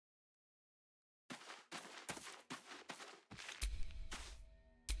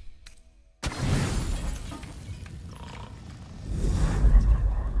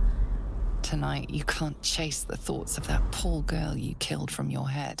Tonight, you can't chase the thoughts of that poor girl you killed from your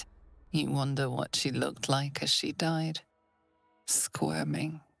head. You wonder what she looked like as she died.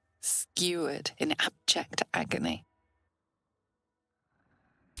 Squirming, skewered in abject agony.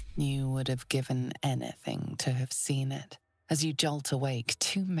 You would have given anything to have seen it. As you jolt awake,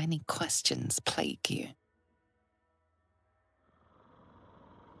 too many questions plague you.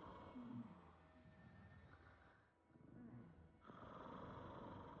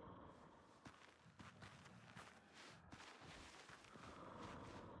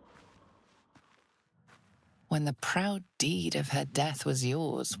 When the proud deed of her death was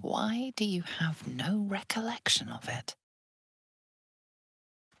yours, why do you have no recollection of it?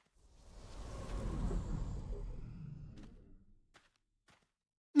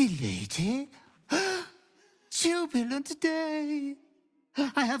 Milady? Jubilant day!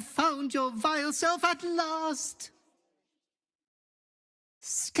 I have found your vile self at last!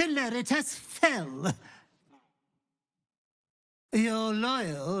 Sceleritas fell. Your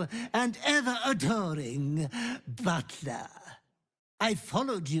loyal and ever-adoring butler. I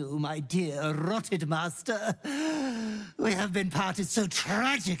followed you, my dear rotted master. We have been parted so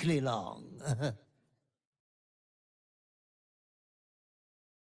tragically long.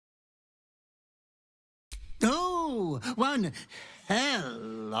 Oh, one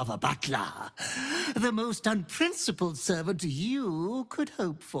hell of a butler. The most unprincipled servant you could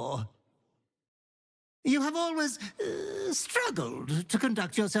hope for. You have always struggled to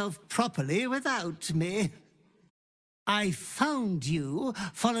conduct yourself properly without me. I found you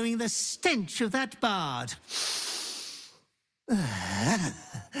following the stench of that bard.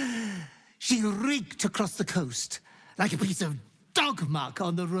 She reeked across the coast like a piece of dog muck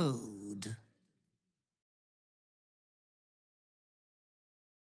on the road.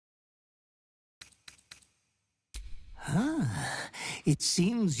 It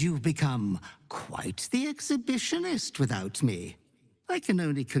seems you've become quite the exhibitionist without me. I can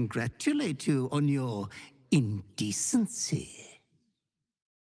only congratulate you on your indecency.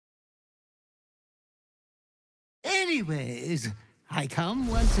 Anyways, I come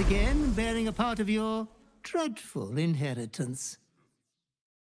once again bearing a part of your dreadful inheritance.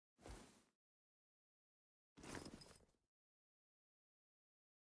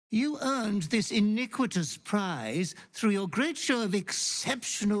 You earned this iniquitous prize through your great show of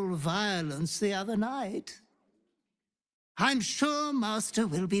exceptional violence the other night. I'm sure Master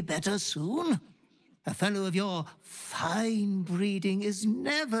will be better soon. A fellow of your fine breeding is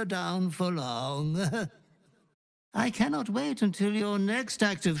never down for long. I cannot wait until your next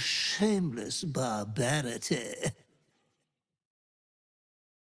act of shameless barbarity.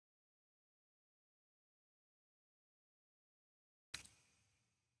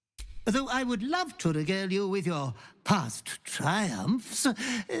 Though I would love to regale you with your past triumphs,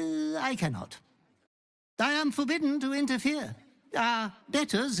 I cannot. I am forbidden to interfere. Our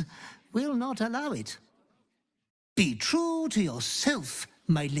betters will not allow it. Be true to yourself,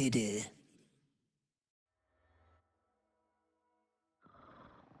 my lady.